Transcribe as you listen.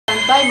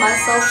buy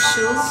myself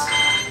shoes.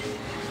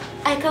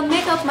 I can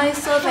make up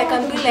myself. I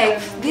can be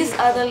like these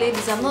other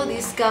ladies. I'm not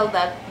this girl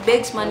that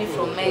begs money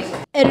from men.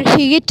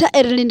 Erihigita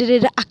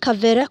erilindirira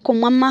akavera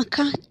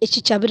kumwamaka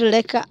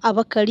echichabirileka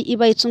abakali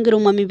ibayitsungira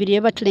mu mibiri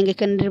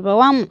y'abatulengekanirwa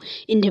wamu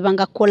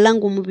indibanga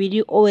kolangu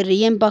mubiri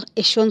oweriyemba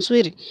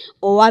eshonzwiri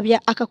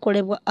owabya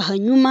akakolebwa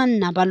ahanyuma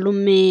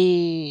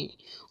nabalume.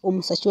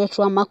 Omusachi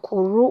wetu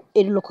amakuru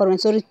eriloka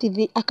Rwenzoris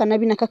TV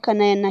akanabina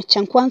kakanaya na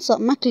Chankwanza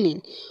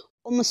Maclean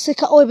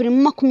omusika owebiri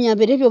mu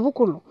 20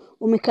 by'obukulu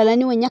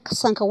umikalani wa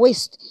Nyakasanka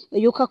West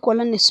yuka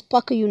kola ne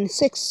Spark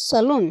Unisex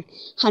Salon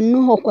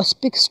hanuho kwa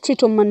Speak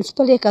Street of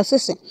Municipality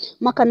Kasese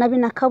makanabi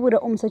na kabura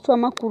omusachi wa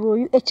makuru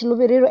yu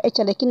echiluberero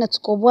echalekina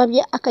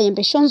tukobwabya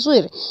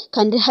akayembeshonzwire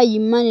kandi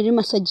hayimani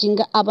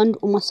rimasajinga abandu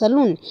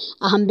umasaluni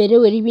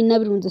ahamberewe ribina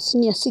birunze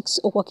senior 6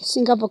 okwa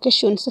Kisinga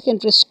Vocation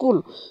Secondary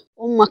School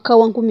omwaka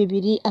wangu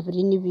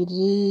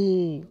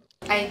 2022.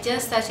 I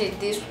just started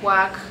this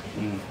work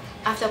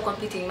after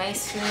completing my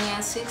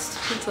senior 6,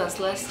 which was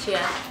last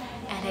year,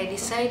 and I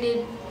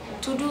decided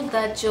to do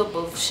that job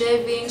of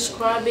shaving,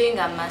 scrubbing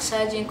and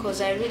massaging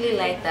because I really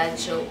like that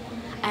job.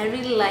 I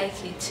really like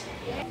it.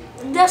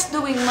 Just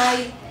doing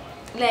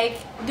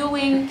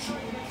doing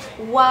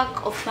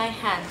work of my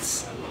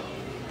hands.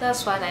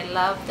 That's what I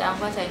loved and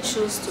what I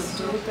chose to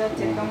do.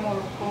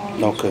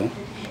 Okay.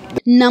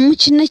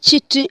 Namuchina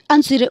chiti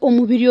ansire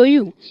omubiri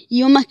oyu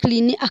iyo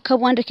Maclean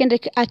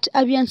akabwandekendeke ati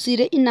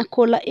abyansire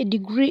inakola a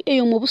degree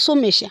eyo mu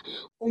busomesha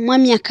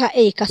omwamyaka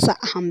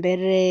ekasa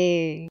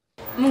ahambere.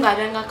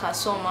 Mungabenga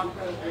kasoma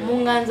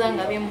munganza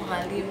ngabe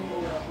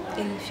muhalimu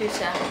in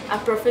future, a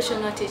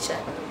professional teacher,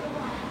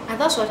 and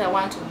that's what I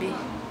want to be.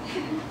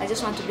 I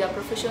just want to be a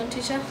professional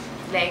teacher,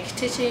 like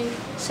teaching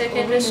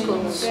secondary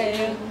schools.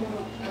 Yeah,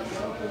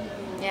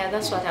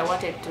 that's what I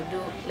wanted to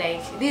do.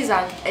 Like these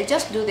are, I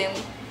just do them.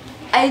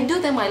 I do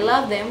them, I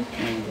love them,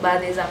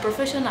 but there's a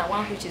profession I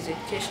want, which is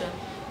education.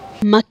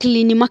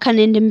 Maclean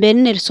makanende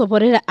mbene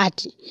risoborera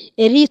ati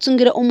eri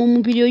itsungira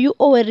omumubiri oyu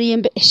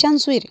oweriyembe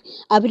eshanswire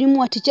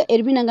abirimu aticha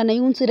eribinangana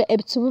yunzira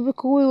ebitsibu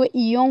bikuwiwe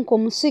iyonko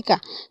musika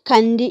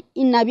kandi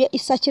inabya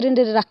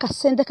isachirenderera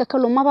kasende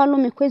kakaloma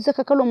abalume kweze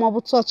kakaloma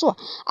butsotswa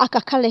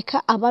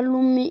akakaleka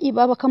abalume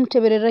ibaba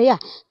kamuteberera ya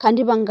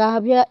kandi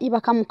bangabya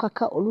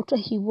ibakamukaka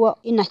olutahibwa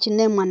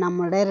inachinemwa na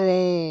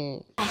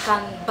mulere. I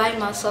can buy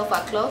myself a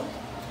cloth.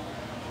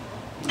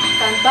 I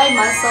can buy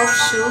myself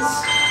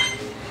shoes.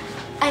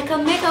 I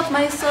can make up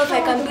myself.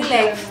 I can be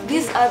like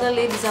these other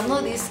ladies. I'm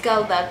not this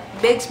girl that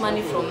begs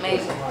money from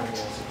men.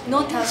 No,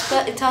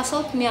 it has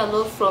helped me a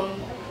lot from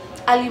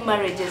early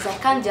marriages. I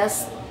can't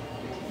just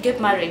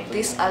get married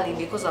this early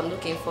because I'm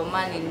looking for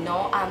money.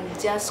 No, I'm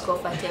just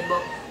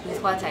comfortable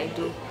with what I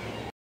do.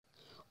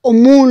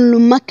 Omulu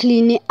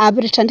Maclean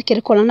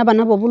abiritandikire kolana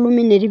bana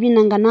bobulume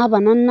neribinangana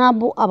abana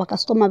nabo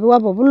abakastoma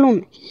biwabo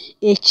bulume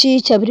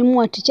echi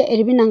chabirimu aticha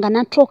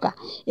eribinangana troka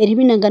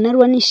eribinangana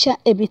rwanisha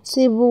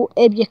ebitsibu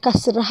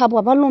ebyekasira habo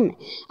abalume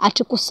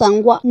ati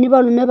kusangwa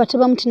nibalume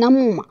bateba mutina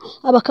muma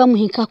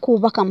abakamuhika ku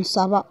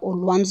bakamusaba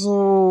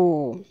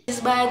olwanzo.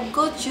 But I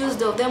got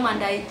used of them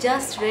and I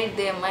just read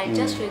them. I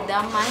just read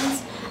their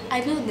minds.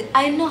 I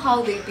know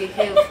how they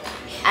behave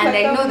and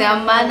I know their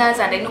manners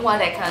and I know what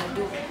I can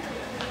do.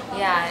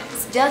 Yeah,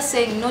 it's just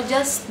saying, no,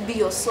 just be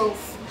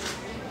yourself.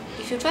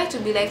 If you try to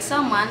be like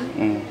someone,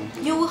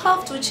 you will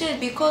have to change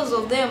because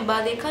of them,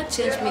 but they can't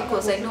change me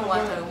because I know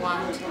what I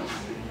want.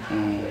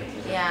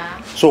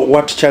 Yeah. So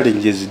what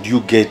challenges do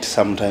you get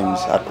sometimes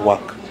at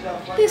work?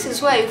 This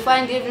is where you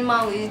find every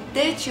man will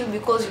date you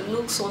because you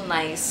look so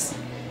nice.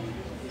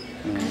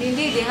 And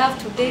indeed, they have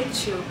to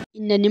date you.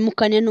 Inane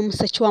mukane no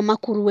musachi wa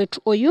makuru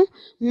wetu oyu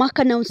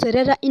makana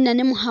userera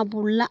inane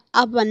muhabula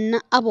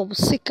abana abo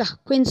busika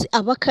kwenzi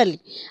abakali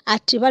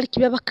ati bali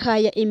kibya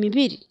bakaya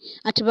emibiri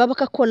ati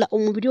babakakola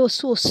omubiri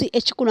osuosi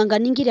echikulanga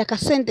ningiri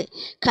akasende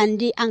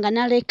kandi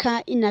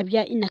anganaleka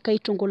inabya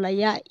inakaitungola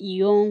ya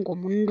iyongo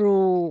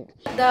mundu.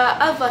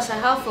 The advice I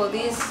have for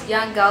these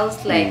young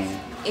girls, like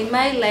in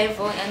my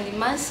level and in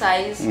my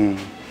size,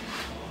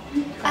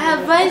 I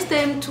advise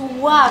them to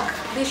work.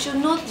 They should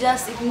not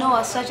just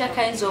ignore such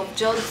kinds of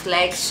jobs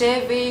like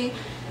shaving,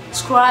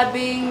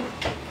 scrubbing,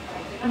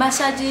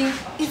 massaging.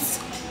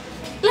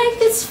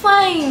 It's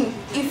fine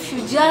if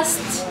you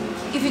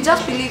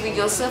just believe in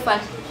yourself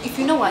and if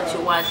you know what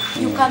you want,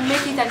 you can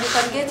make it and you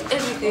can get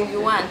everything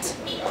you want.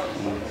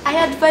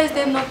 I advise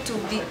them not to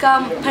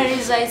become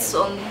parasites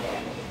on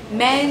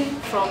men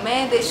from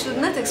men. They should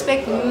not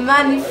expect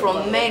money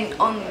from men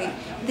only.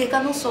 They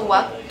can also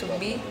work to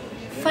be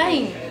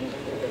fine.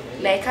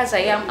 Like as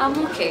I am,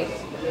 I'm okay.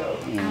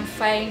 I'm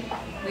fine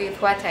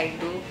with what I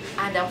do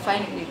and I'm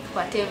fine with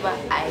whatever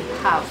I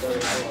have.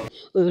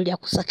 Ulia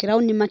kusakira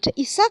unimate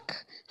Isaac,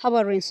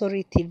 haba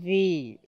Rwenzoris TV.